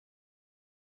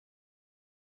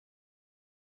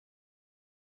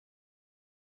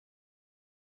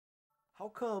How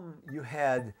come you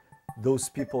had those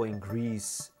people in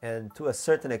Greece and to a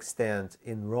certain extent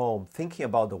in Rome thinking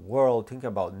about the world, thinking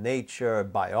about nature,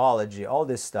 biology, all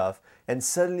this stuff, and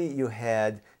suddenly you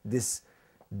had this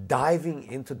diving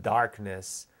into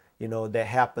darkness, that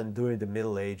happened during the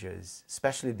Middle Ages,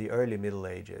 especially the early Middle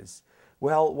Ages?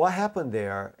 Well, what happened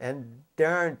there, and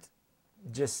there aren't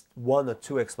just one or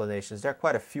two explanations. There are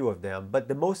quite a few of them, but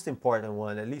the most important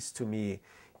one, at least to me,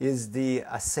 is the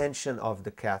ascension of the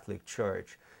Catholic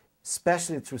Church,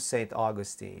 especially through St.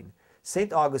 Augustine.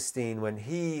 St. Augustine, when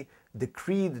he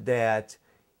decreed that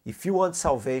if you want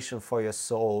salvation for your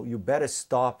soul, you better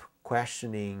stop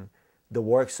questioning the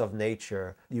works of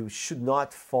nature. You should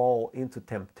not fall into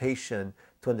temptation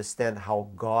to understand how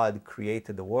God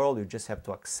created the world. You just have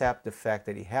to accept the fact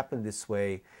that it happened this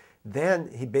way. Then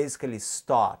he basically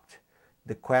stopped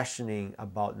the questioning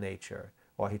about nature,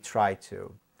 or he tried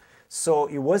to. So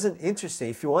it wasn't interesting.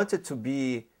 If you wanted to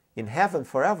be in heaven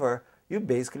forever, you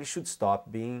basically should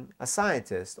stop being a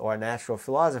scientist or a natural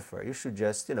philosopher. You should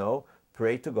just,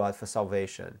 pray to God for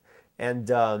salvation. And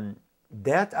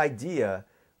that idea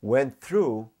went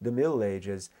through the Middle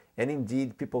Ages, and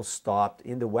indeed people stopped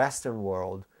in the Western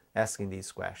world asking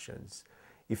these questions.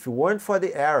 If it weren't for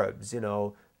the Arabs,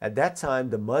 at that time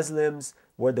the Muslims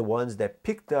were the ones that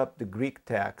picked up the Greek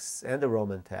texts and the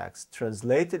Roman texts,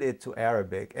 translated it to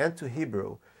Arabic and to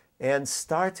Hebrew, and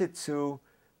started to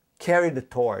carry the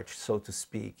torch, so to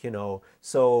speak.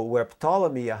 So where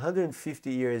Ptolemy,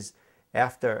 150 years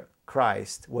after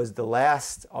Christ, was the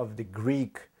last of the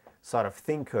Greek sort of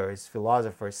thinkers,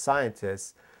 philosophers,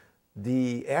 scientists,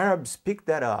 the Arabs picked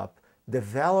that up,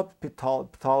 developed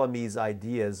Ptolemy's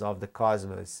ideas of the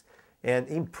cosmos, and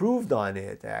improved on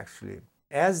it, actually.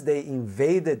 As they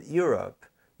invaded Europe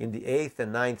in the 8th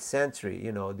and 9th century,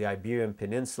 the Iberian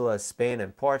Peninsula, Spain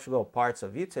and Portugal, parts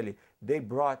of Italy, they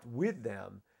brought with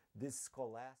them this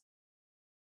scholastic